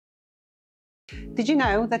Did you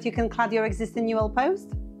know that you can clad your existing Newel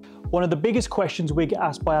post? One of the biggest questions we get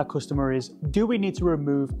asked by our customer is, do we need to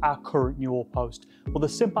remove our current Newel post? Well, the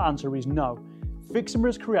simple answer is no. Fiximer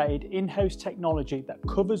has created in-house technology that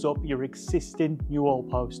covers up your existing Newel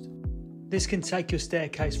post. This can take your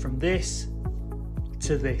staircase from this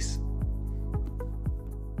to this.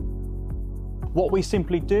 What we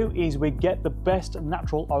simply do is we get the best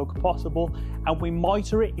natural oak possible and we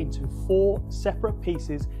miter it into 4 separate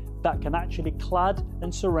pieces that can actually clad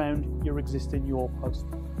and surround your existing Newel post.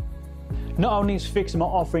 Not only is Fiximer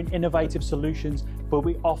offering innovative solutions, but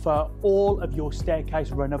we offer all of your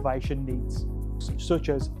staircase renovation needs, such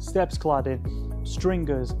as steps cladding,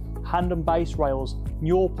 stringers, hand and base rails,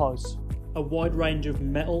 Newel posts, a wide range of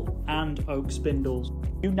metal and oak spindles.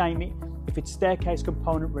 You name it, if it's staircase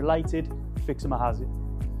component related, Fiximer has it.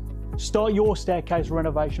 Start your staircase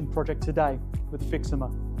renovation project today with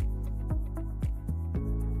Fiximer.